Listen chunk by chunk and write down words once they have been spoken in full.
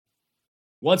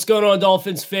What's going on,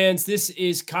 Dolphins fans? This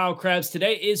is Kyle Krabs.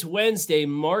 Today is Wednesday,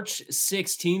 March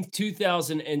 16th,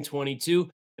 2022,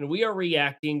 and we are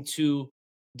reacting to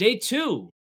day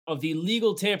two of the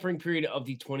legal tampering period of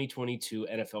the 2022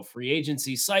 NFL free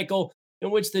agency cycle, in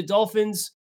which the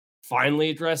Dolphins finally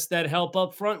addressed that help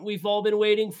up front we've all been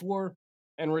waiting for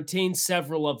and retained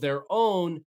several of their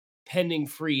own pending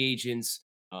free agents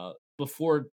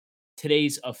before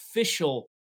today's official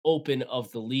open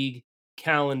of the league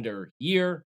calendar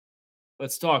year.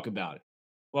 Let's talk about it.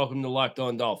 Welcome to Locked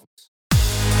On Dolphins.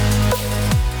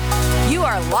 You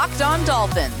are Locked On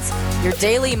Dolphins, your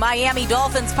daily Miami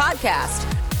Dolphins podcast,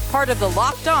 part of the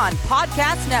Locked On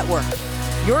Podcast Network,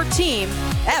 your team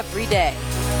every day.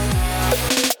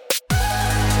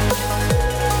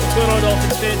 What's going on,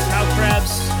 Dolphins fans? Kyle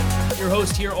Krabs, your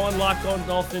host here on Locked On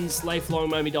Dolphins, lifelong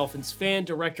Miami Dolphins fan,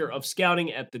 director of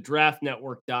scouting at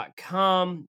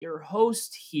thedraftnetwork.com, your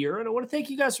host here. And I want to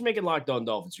thank you guys for making Locked On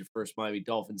Dolphins your first Miami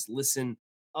Dolphins listen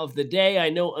of the day.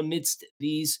 I know amidst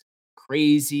these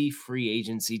crazy free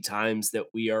agency times that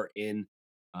we are in,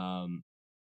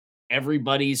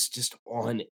 everybody's just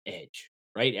on edge,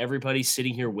 right? Everybody's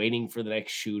sitting here waiting for the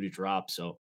next shoe to drop.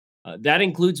 So that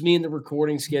includes me in the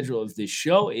recording schedule of this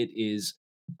show. It is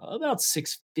about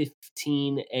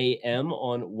 6:15 a.m.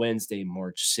 on Wednesday,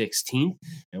 March 16th,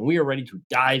 and we are ready to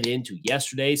dive into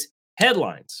yesterday's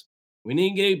headlines. We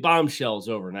didn't get any bombshells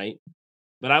overnight,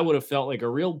 but I would have felt like a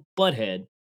real butthead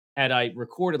had I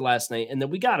recorded last night and then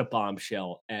we got a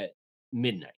bombshell at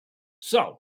midnight.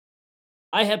 So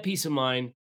I have peace of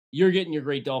mind. You're getting your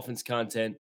great Dolphins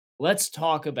content. Let's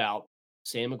talk about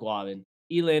Sam McGlavin,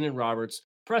 Elandon Roberts,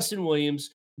 Preston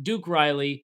Williams, Duke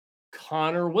Riley,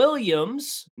 Connor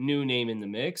Williams, new name in the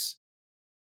mix,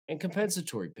 and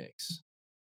compensatory picks.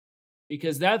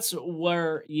 Because that's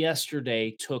where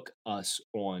yesterday took us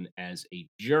on as a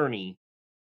journey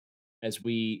as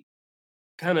we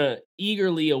kind of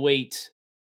eagerly await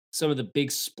some of the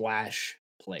big splash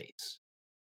plays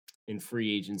in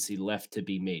free agency left to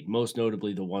be made, most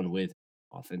notably the one with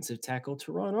offensive tackle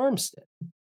Teron Armstead.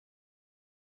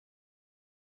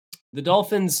 The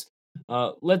Dolphins,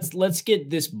 let's get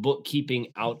this bookkeeping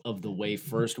out of the way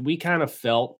first. We kind of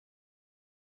felt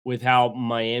with how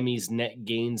Miami's net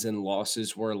gains and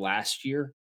losses were last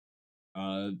year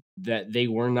that they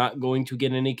were not going to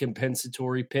get any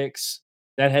compensatory picks.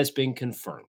 That has been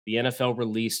confirmed. The NFL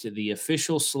released the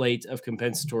official slate of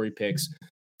compensatory picks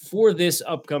for this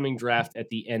upcoming draft at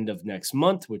the end of next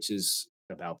month, which is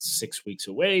about 6 weeks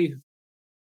away.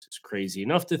 It's crazy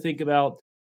enough to think about.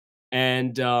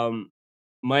 And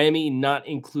Miami not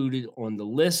included on the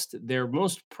list. Their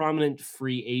most prominent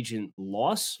free agent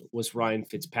loss was Ryan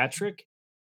Fitzpatrick.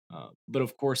 But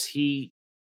of course, he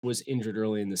was injured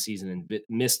early in the season and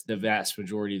missed the vast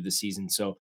majority of the season.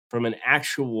 So, from an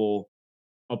actual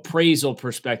appraisal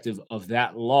perspective of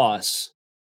that loss,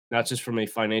 not just from a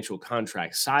financial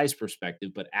contract size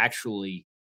perspective, but actually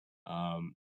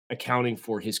accounting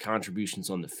for his contributions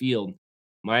on the field,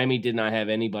 Miami did not have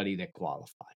anybody that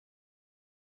qualified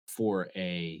for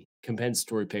a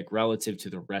compensatory pick relative to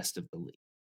the rest of the league.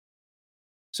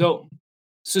 So,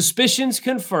 suspicions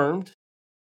confirmed.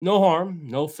 No harm,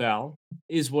 no foul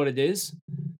is what it is.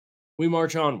 We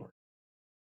march onward.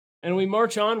 And we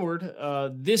march onward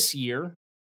this year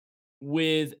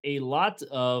with a lot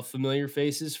of familiar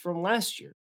faces from last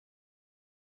year.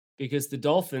 Because the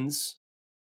Dolphins,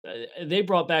 they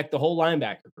brought back the whole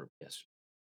linebacker group yesterday.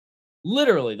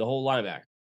 Literally the whole linebacker.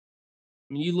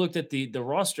 I mean, you looked at the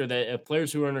roster that of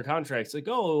players who are under contracts, like,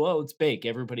 oh, well, it's Bake.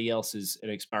 Everybody else is an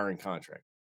expiring contract.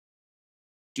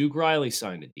 Duke Riley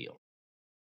signed a deal.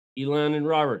 Elandon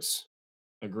Roberts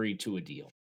agreed to a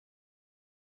deal.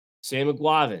 Sam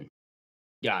McGlavin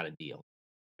got a deal.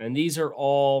 And these are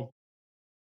all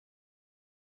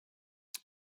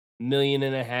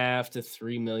 $1.5 to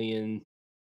 $3 million,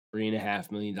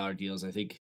 $3.5 million deals. I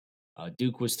think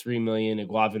Duke was $3 million,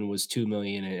 McGlavin was $2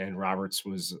 million, and Roberts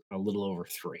was a little over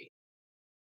 $3 million.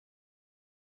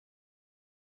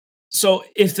 So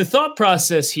if the thought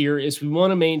process here is we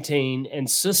want to maintain and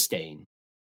sustain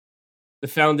the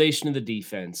foundation of the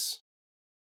defense,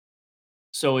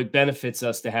 so it benefits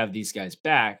us to have these guys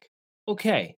back,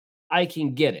 okay, I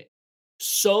can get it.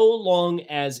 So long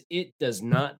as it does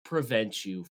not prevent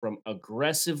you from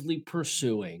aggressively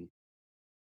pursuing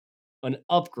an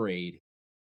upgrade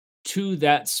to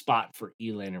that spot for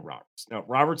Elandon Roberts. Now,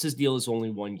 Roberts' deal is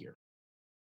only 1 year.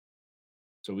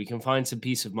 So we can find some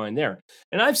peace of mind there.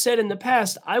 And I've said in the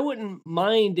past, I wouldn't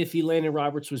mind if Elandon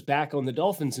Roberts was back on the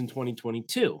Dolphins in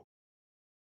 2022.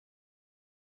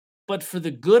 But for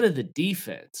the good of the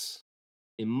defense,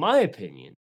 in my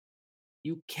opinion,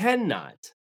 you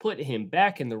cannot put him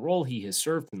back in the role he has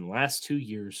served in the last 2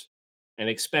 years and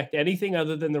expect anything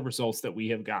other than the results that we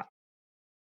have got,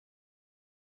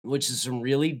 which is some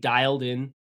really dialed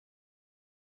in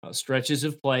stretches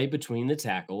of play between the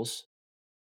tackles,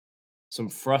 some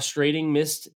frustrating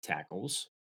missed tackles,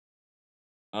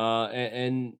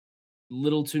 and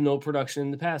little to no production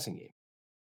in the passing game.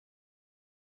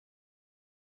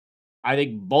 I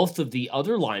think both of the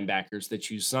other linebackers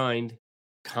that you signed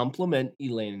complement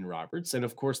Elaine Roberts. And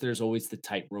of course, there's always the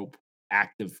tightrope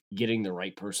act of getting the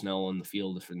right personnel on the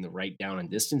field in the right down and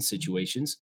distance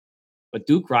situations. But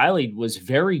Duke Riley was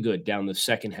very good down the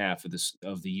second half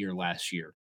of the year last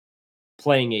year,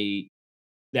 playing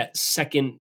that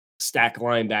second stack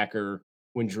linebacker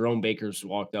when Jerome Baker's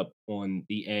walked up on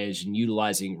the edge and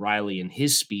utilizing Riley and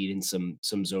his speed in some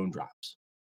zone drops.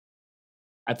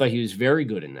 I thought he was very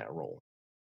good in that role.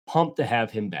 Pumped to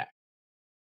have him back.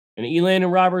 And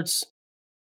Elandon Roberts,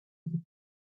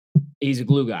 he's a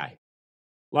glue guy.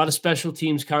 A lot of special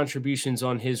teams contributions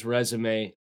on his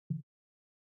resume.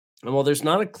 And while there's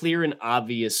not a clear and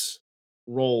obvious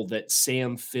role that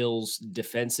Sam fills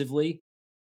defensively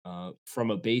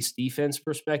from a base defense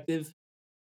perspective,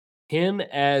 him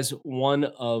as one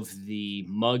of the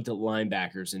mugged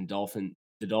linebackers in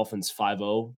the Dolphins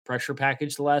 5-0 pressure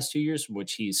package the last 2 years, in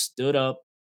which he's stood up,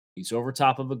 he's over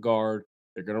top of a guard,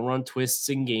 they're going to run twists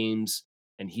in games,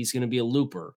 and he's going to be a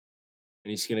looper, and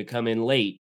he's going to come in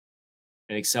late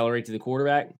and accelerate to the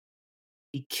quarterback.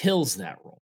 He kills that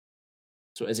role.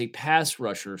 So as a pass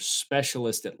rusher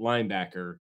specialist at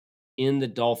linebacker in the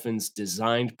Dolphins'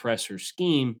 designed presser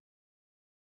scheme,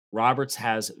 Roberts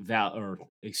has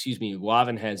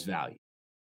Guavin has value.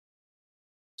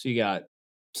 So you got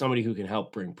somebody who can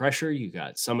help bring pressure. You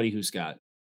got somebody who's got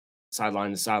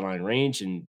sideline to sideline range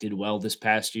and did well this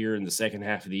past year in the second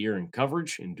half of the year in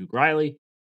coverage in Duke Riley.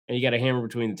 And you got a hammer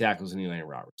between the tackles and Elandon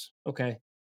Roberts. Okay.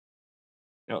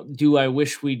 Now, do I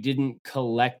wish we didn't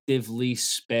collectively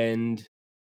spend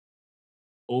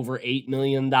over $8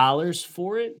 million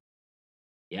for it?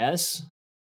 Yes.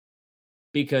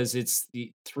 Because it's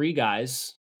the three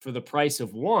guys for the price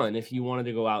of one if you wanted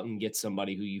to go out and get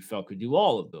somebody who you felt could do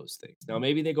all of those things. Now,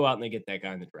 maybe they go out and they get that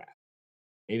guy in the draft.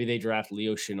 Maybe they draft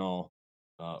Leo Chenal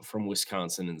from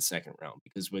Wisconsin in the second round,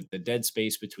 because with the dead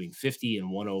space between 50 and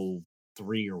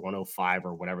 103 or 105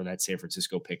 or whatever that San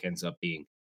Francisco pick ends up being,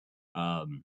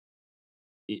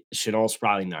 Chenal's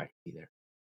probably not going to be there.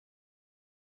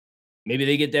 Maybe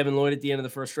they get Devin Lloyd at the end of the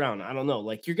first round. I don't know.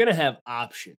 Like, you're going to have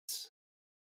options.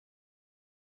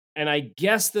 And I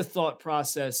guess the thought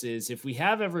process is if we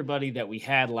have everybody that we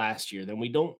had last year, then we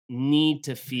don't need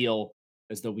to feel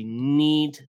as though we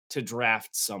need to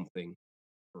draft something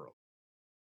early.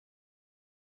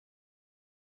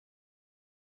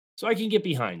 So I can get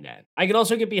behind that. I can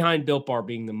also get behind Built Bar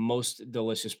being the most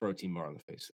delicious protein bar on the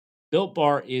face. Built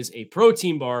Bar is a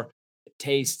protein bar that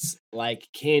tastes like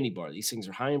candy bar. These things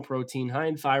are high in protein, high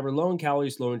in fiber, low in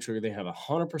calories, low in sugar. They have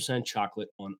 100% chocolate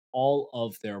on all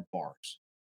of their bars.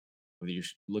 Whether you're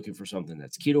looking for something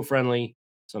that's keto friendly,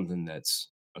 something that's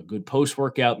a good post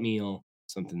workout meal,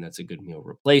 something that's a good meal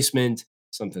replacement,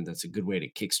 something that's a good way to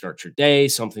kickstart your day,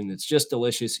 something that's just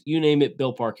delicious, you name it,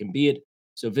 Built Bar can be it.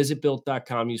 So visit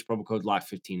built.com, use promo code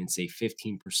LOCK15 and save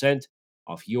 15%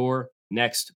 off your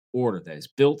next order. That is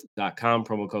built.com,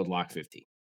 promo code LOCK15.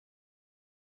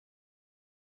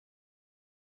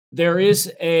 There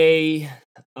is a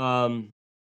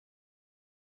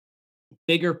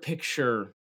bigger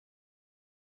picture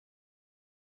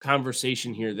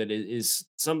conversation here that is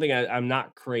something I'm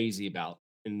not crazy about,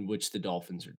 in which the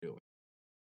Dolphins are doing.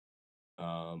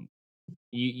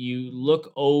 You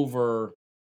look over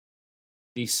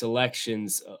the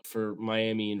selections for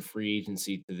Miami in free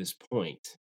agency to this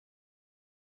point,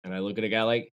 and I look at a guy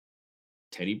like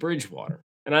Teddy Bridgewater,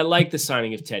 and I like the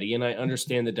signing of Teddy, and I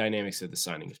understand the dynamics of the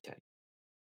signing of Teddy.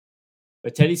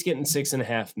 But Teddy's getting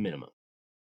 6.5 minimum.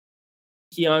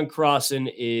 Keon Crossan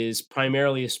is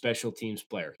primarily a special teams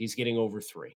player. He's getting over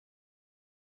 3.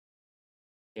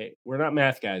 Okay, we're not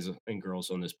math guys and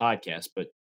girls on this podcast, but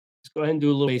let's go ahead and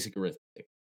do a little basic arithmetic.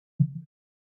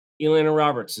 Elandon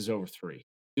Roberts is over 3.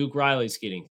 Duke Riley's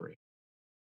getting 3.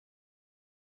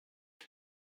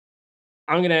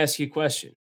 I'm going to ask you a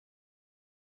question.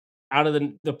 Out of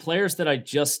the players that I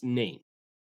just named,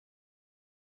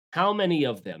 how many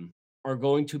of them are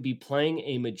going to be playing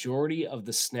a majority of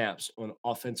the snaps on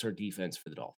offense or defense for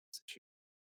the Dolphins this year?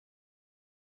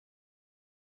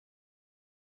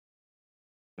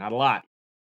 Not a lot.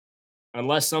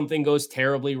 Unless something goes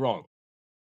terribly wrong.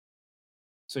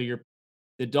 So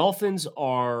the Dolphins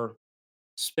are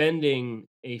spending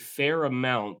a fair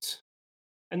amount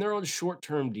and they're on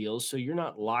short-term deals, so you're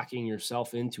not locking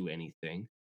yourself into anything.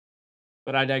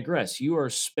 But I digress. You are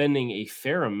spending a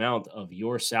fair amount of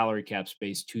your salary cap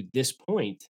space to this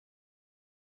point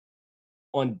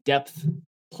on depth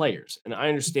players. And I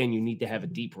understand you need to have a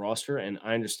deep roster, and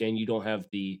I understand you don't have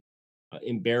the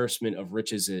embarrassment of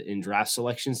riches in draft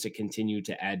selections to continue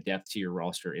to add depth to your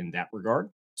roster in that regard.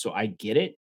 So I get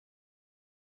it.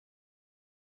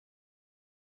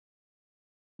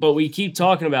 But we keep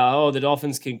talking about, oh, the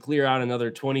Dolphins can clear out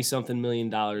another 20 something million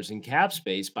dollars in cap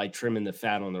space by trimming the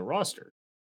fat on the roster.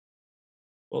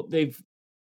 Well, they've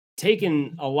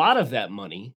taken a lot of that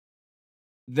money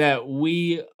that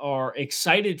we are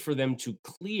excited for them to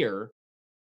clear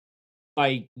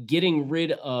by getting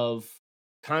rid of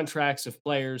contracts of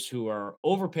players who are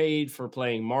overpaid for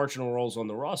playing marginal roles on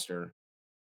the roster.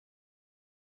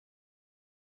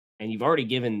 And you've already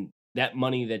given that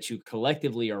money that you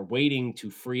collectively are waiting to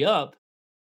free up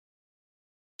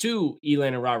to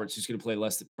Elandon Roberts, who's going to play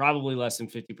probably less than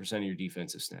 50% of your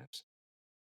defensive snaps,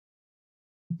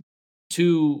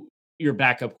 to your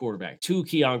backup quarterback, to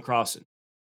Keon Crossan.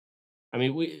 I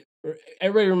mean,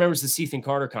 everybody remembers the Ethan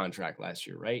Carter contract last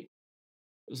year, right?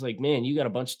 It was like, man, you got a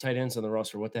bunch of tight ends on the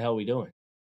roster. What the hell are we doing?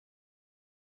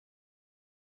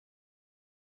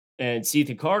 And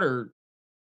Ethan Carter,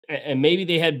 and maybe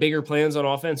they had bigger plans on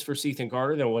offense for Ethan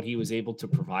Carter than what he was able to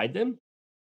provide them.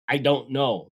 I don't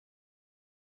know.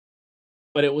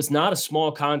 But it was not a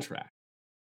small contract.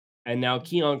 And now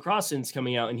Keon Crossan's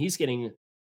coming out and he's getting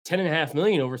 $10.5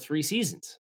 million over 3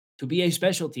 seasons to be a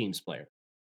special teams player.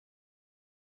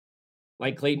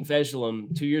 Like Clayton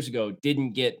Fejedelem 2 years ago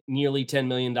didn't get nearly $10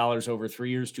 million over 3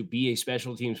 years to be a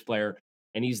special teams player,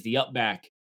 and he's the up back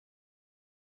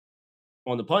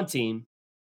on the punt team,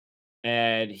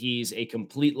 and he's a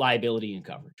complete liability in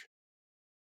coverage.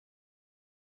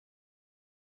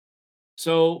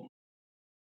 So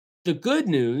the good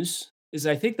news is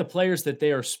I think the players that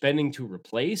they are spending to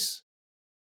replace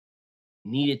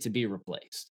needed to be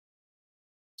replaced.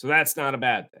 So that's not a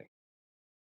bad thing.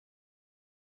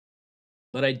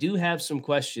 But I do have some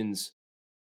questions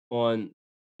on,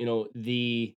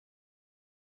 the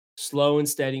slow and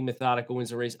steady, methodical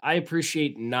wins a race. I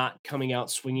appreciate not coming out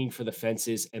swinging for the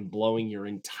fences and blowing your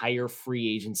entire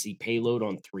free agency payload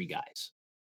on 3 guys.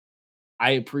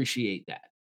 I appreciate that.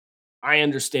 I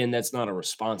understand that's not a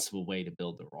responsible way to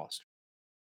build the roster.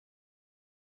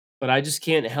 But I just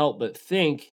can't help but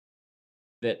think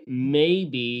that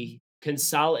maybe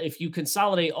if you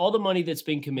consolidate all the money that's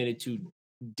been committed to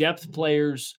depth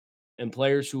players and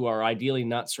players who are ideally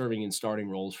not serving in starting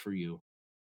roles for you,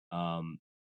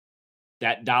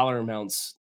 that dollar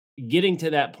amounts getting to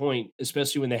that point,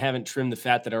 especially when they haven't trimmed the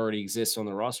fat that already exists on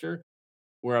the roster,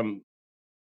 where I'm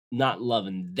not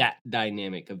loving that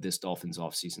dynamic of this Dolphins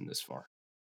offseason this far.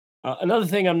 Another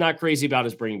thing I'm not crazy about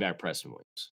is bringing back Preston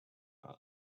Williams.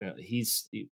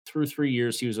 Through 3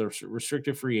 years, he was a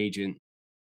restricted free agent.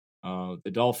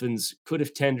 The Dolphins could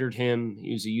have tendered him.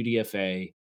 He was a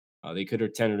UDFA. They could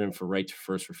have tendered him for right to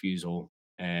first refusal,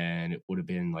 and it would have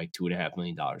been like $2.5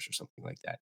 million or something like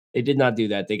that. They did not do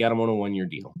that. They got him on a 1-year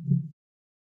deal.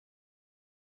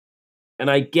 And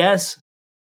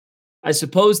I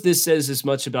suppose this says as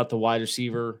much about the wide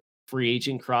receiver free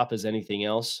agent crop as anything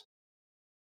else.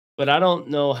 But I don't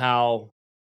know how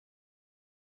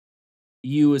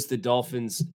you, as the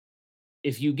Dolphins,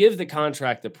 if you give the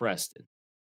contract to Preston,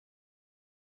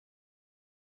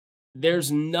 there's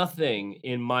nothing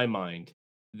in my mind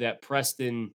that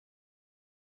Preston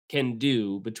can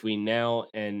do between now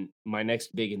and my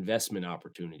next big investment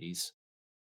opportunities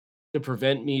to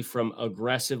prevent me from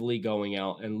aggressively going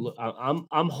out and look.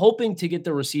 I'm hoping to get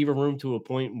the receiver room to a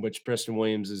point in which Preston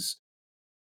Williams is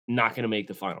not going to make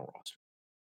the final roster.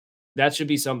 That should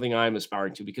be something I'm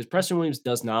aspiring to because Preston Williams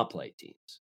does not play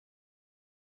teams.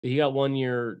 He got 1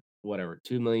 year, whatever,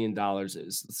 $2 million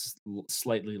is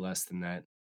slightly less than that.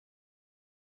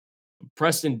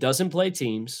 Preston doesn't play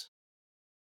teams.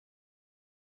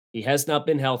 He has not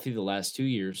been healthy the last 2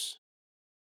 years.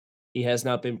 He has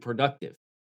not been productive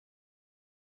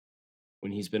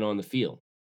when he's been on the field.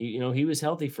 He was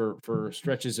healthy for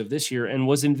stretches of this year and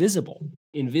was invisible.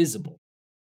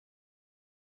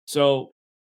 So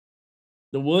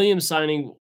the Williams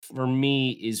signing for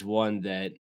me is one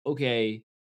that, okay,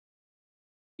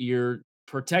 you're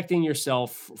protecting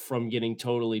yourself from getting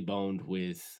totally boned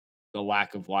with the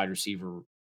lack of wide receiver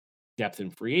depth in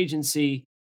free agency.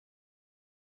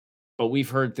 But we've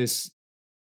heard this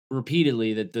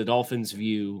repeatedly that the Dolphins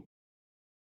view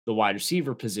the wide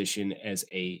receiver position as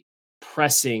a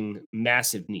pressing,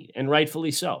 massive need, and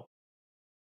rightfully so.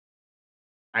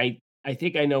 I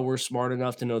think I know we're smart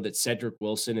enough to know that Cedric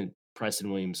Wilson and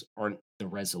Preston Williams aren't the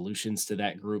resolutions to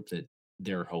that group that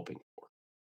they're hoping for.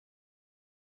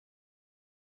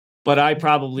 But I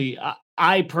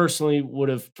personally would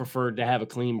have preferred to have a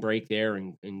clean break there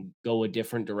and go a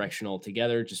different direction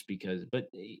altogether just because, but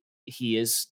he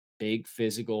is big,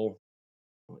 physical.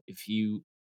 If you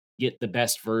get the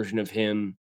best version of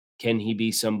him, can he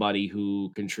be somebody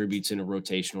who contributes in a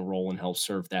rotational role and helps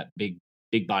serve that big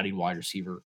bodied wide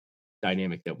receiver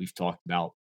dynamic that we've talked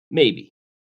about? Maybe.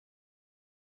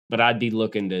 But I'd be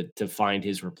looking to find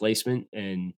his replacement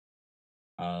and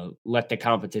let the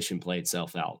competition play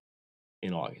itself out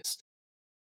in August.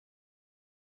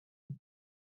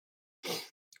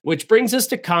 Which brings us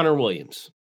to Connor Williams.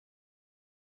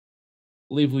 I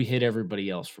believe we hit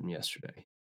everybody else from yesterday.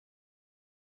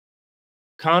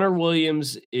 Connor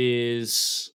Williams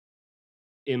is,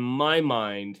 in my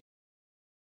mind,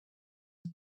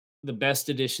 the best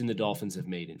addition the Dolphins have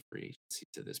made in free agency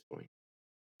to this point.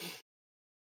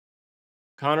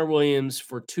 Connor Williams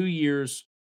for 2 years,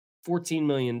 $14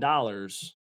 million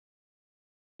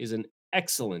is an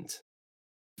excellent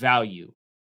value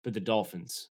for the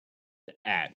Dolphins to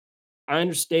add. I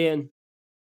understand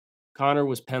Connor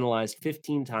was penalized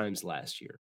 15 times last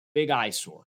year. Big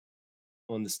eyesore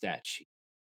on the stat sheet.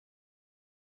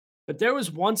 But there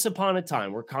was once upon a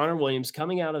time where Connor Williams,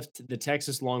 coming out of the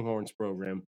Texas Longhorns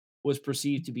program, was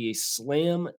perceived to be a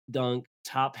slam dunk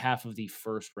top half of the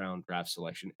first round draft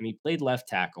selection. And he played left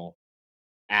tackle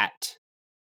at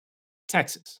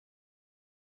Texas.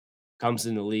 Comes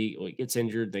in the league, well, he gets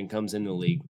injured, then comes in the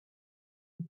league.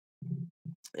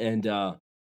 And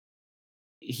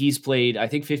he's played, I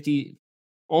think,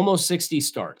 almost 60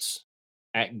 starts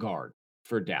at guard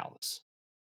for Dallas.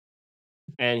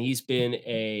 And he's been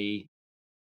a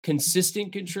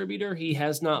consistent contributor. He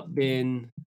has not been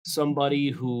somebody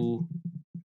who,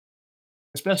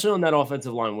 especially on that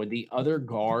offensive line, where the other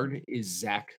guard is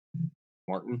Zach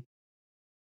Martin,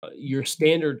 your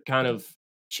standard kind of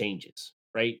changes,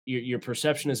 right? Your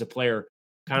perception as a player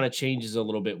kind of changes a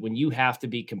little bit when you have to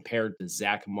be compared to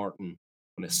Zach Martin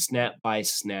on a snap by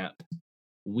snap,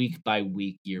 week by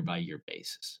week, year by year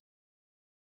basis.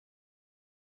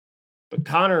 But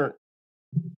Connor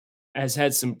has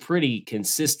had some pretty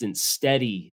consistent,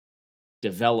 steady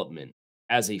development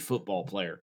as a football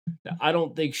player that I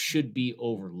don't think should be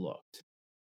overlooked.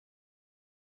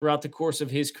 Throughout the course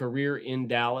of his career in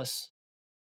Dallas,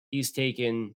 he's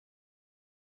taken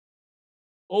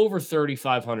over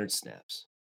 3,500 snaps.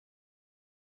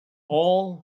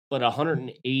 All but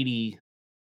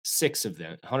 186 of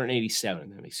them, 187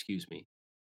 of them, excuse me,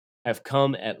 have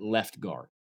come at left guard.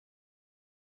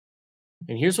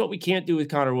 And here's what we can't do with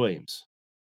Connor Williams.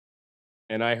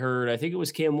 And I think it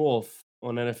was Cam Wolfe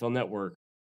on NFL Network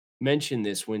mention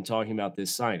this when talking about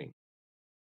this signing,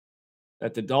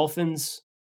 that the Dolphins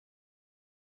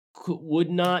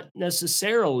would not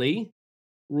necessarily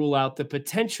rule out the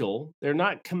potential. They're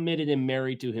not committed and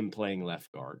married to him playing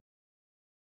left guard.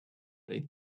 They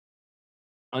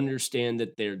understand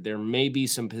that there may be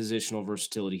some positional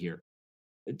versatility here.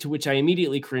 To which I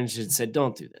immediately cringed and said,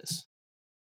 "Don't do this,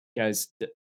 guys.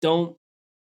 Don't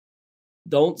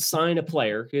sign a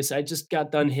player," because I just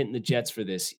got done hitting the Jets for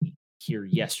this here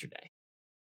yesterday,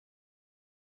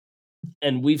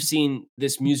 and we've seen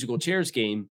this musical chairs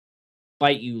game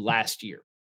bite you last year.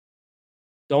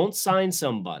 Don't sign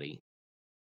somebody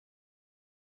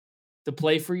to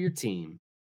play for your team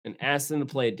and ask them to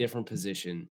play a different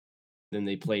position than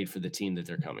they played for the team that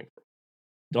they're coming from.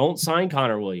 Don't sign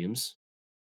Connor Williams,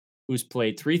 who's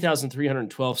played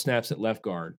 3,312 snaps at left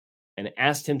guard, and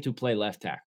asked him to play left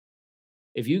tackle.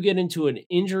 If you get into an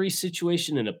injury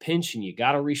situation in a pinch and you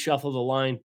got to reshuffle the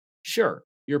line, sure,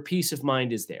 your peace of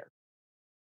mind is there.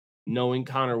 Knowing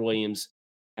Connor Williams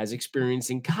has experience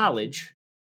in college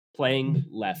playing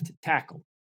left tackle.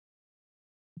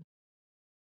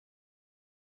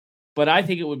 But I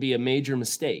think it would be a major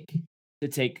mistake to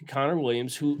take Connor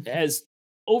Williams, who has,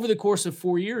 over the course of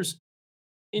 4 years,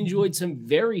 enjoyed some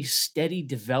very steady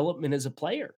development as a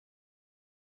player.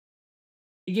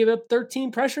 He gave up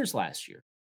 13 pressures last year.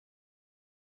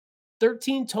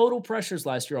 13 total pressures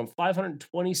last year on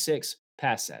 526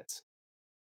 pass sets.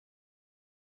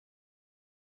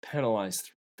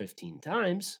 Penalized 15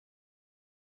 times.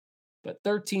 But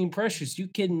 13 pressures, you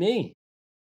kidding me?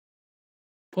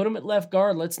 Put him at left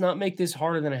guard. Let's not make this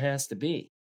harder than it has to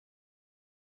be.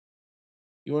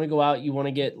 You want to go out, you want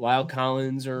to get Lyle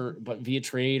Collins but via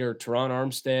trade or Teron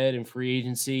Armstead in free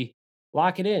agency,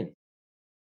 lock it in.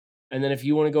 And then if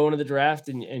you want to go into the draft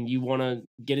and you want to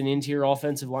get an interior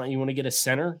offensive line, you want to get a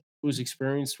center who's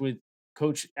experienced with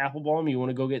Coach Applebaum, you want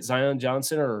to go get Zion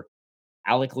Johnson or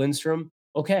Alec Lindstrom,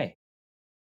 okay.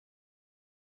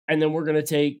 And then we're going to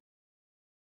take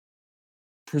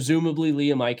presumably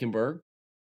Liam Eichenberg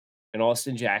and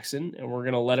Austin Jackson, and we're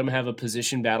going to let them have a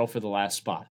position battle for the last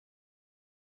spot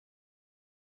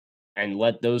and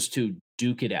let those two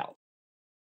duke it out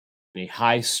in a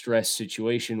high stress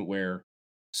situation where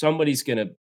somebody's going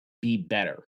to be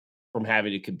better from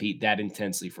having to compete that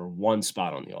intensely for one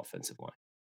spot on the offensive line.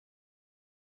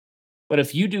 But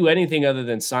if you do anything other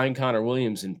than sign Connor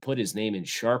Williams and put his name in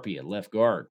Sharpie at left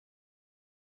guard,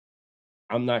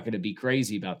 I'm not going to be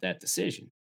crazy about that decision.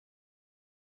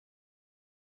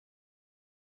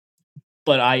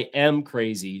 But I am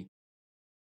crazy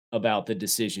about the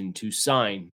decision to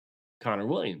sign Connor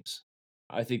Williams.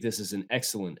 I think this is an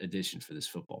excellent addition for this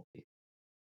football team.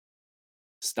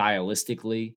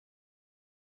 Stylistically,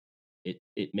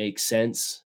 it makes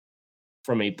sense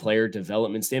from a player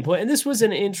development standpoint. And this was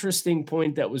an interesting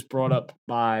point that was brought up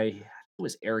by it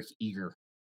was Eric Eager,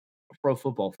 Pro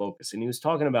Football Focus, and he was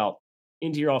talking about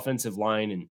interior offensive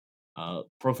line and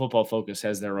Pro Football Focus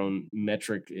has their own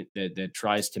metric that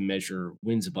tries to measure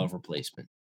wins above replacement,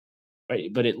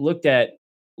 right? But it looked at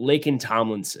Laken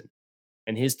Tomlinson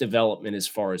and his development as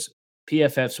far as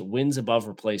PFF's wins above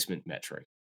replacement metric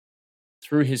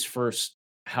through his first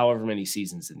however many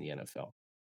seasons in the NFL.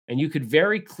 And you could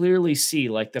very clearly see,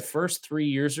 like, the first 3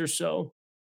 years or so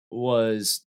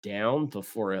was down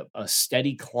before a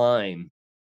steady climb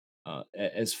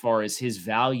as far as his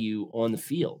value on the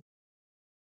field.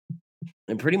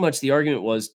 And pretty much the argument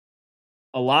was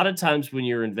a lot of times when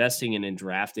you're investing in and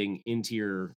drafting into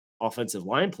your offensive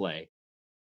line play,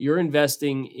 you're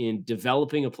investing in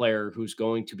developing a player who's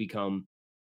going to become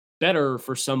better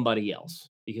for somebody else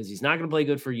because he's not going to play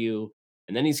good for you.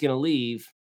 And then he's going to leave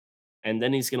and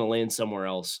then he's going to land somewhere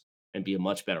else and be a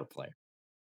much better player.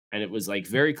 And it was like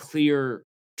very clear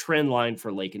trend line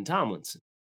for Laken Tomlinson.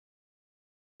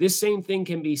 This same thing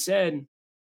can be said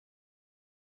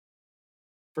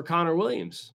for Connor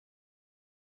Williams.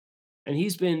 And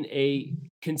he's been a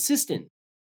consistent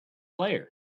player.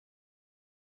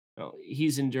 Now,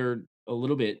 he's endured a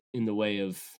little bit in the way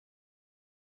of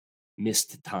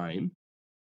missed time.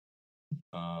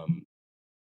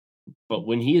 But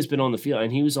when he has been on the field,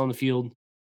 and he was on the field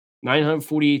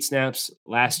 948 snaps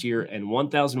last year and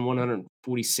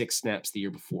 1,146 snaps the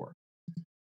year before.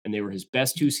 And they were his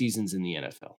best 2 seasons in the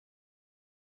NFL.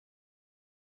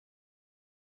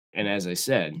 And as I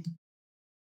said,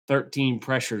 13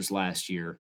 pressures last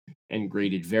year and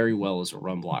graded very well as a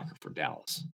run blocker for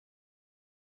Dallas.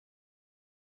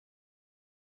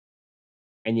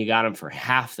 And you got him for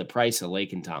half the price of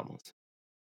Laken Tomlinson.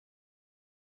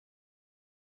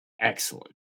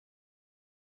 Excellent.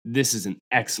 This is an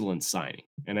excellent signing.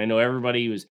 And I know everybody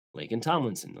was Laken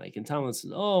Tomlinson.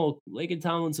 Oh, Laken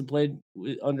Tomlinson played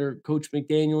under Coach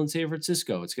McDaniel in San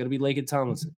Francisco. It's going to be Laken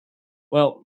Tomlinson.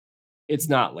 Well, it's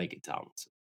not Laken Tomlinson.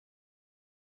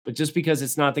 But just because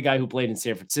it's not the guy who played in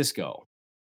San Francisco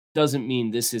doesn't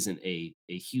mean this isn't a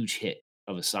huge hit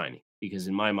of a signing. Because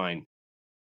in my mind,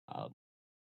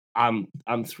 I'm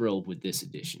thrilled with this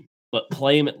addition. But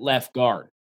play him at left guard.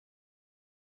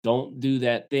 Don't do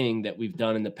that thing that we've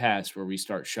done in the past where we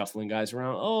start shuffling guys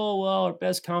around. Oh, well, our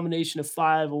best combination of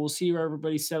 5. We'll see where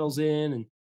everybody settles in. And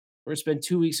we're going to spend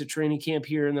 2 weeks of training camp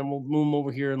here, and then we'll move them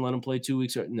over here and let them play 2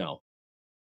 weeks. No.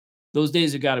 Those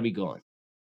days have got to be gone.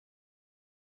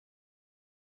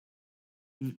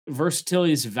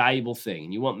 Versatility is a valuable thing.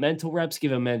 And you want mental reps,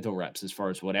 give them mental reps as far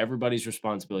as what everybody's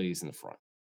responsibility is in the front.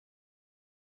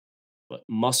 But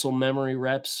muscle memory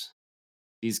reps,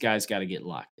 these guys got to get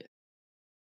locked in.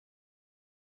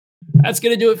 That's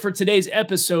going to do it for today's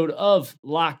episode of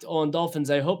Locked On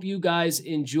Dolphins. I hope you guys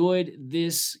enjoyed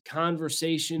this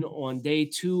conversation on day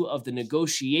 2 of the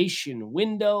negotiation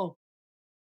window.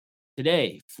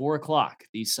 Today, 4 o'clock,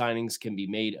 these signings can be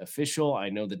made official. I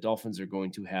know the Dolphins are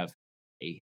going to have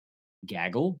a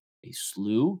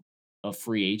slew of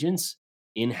free agents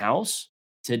in-house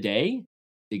today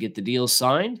to get the deal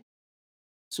signed.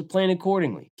 So plan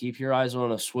accordingly. Keep your eyes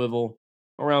on a swivel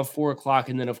around 4 o'clock.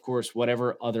 And then, of course,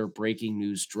 whatever other breaking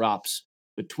news drops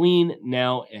between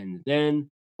now and then.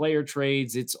 Player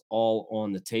trades, it's all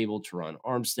on the table. Teron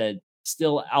Armstead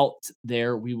still out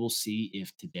there. We will see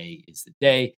if today is the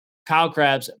day. Kyle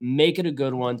Krabs, make it a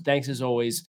good one. Thanks as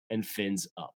always, and fins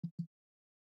up.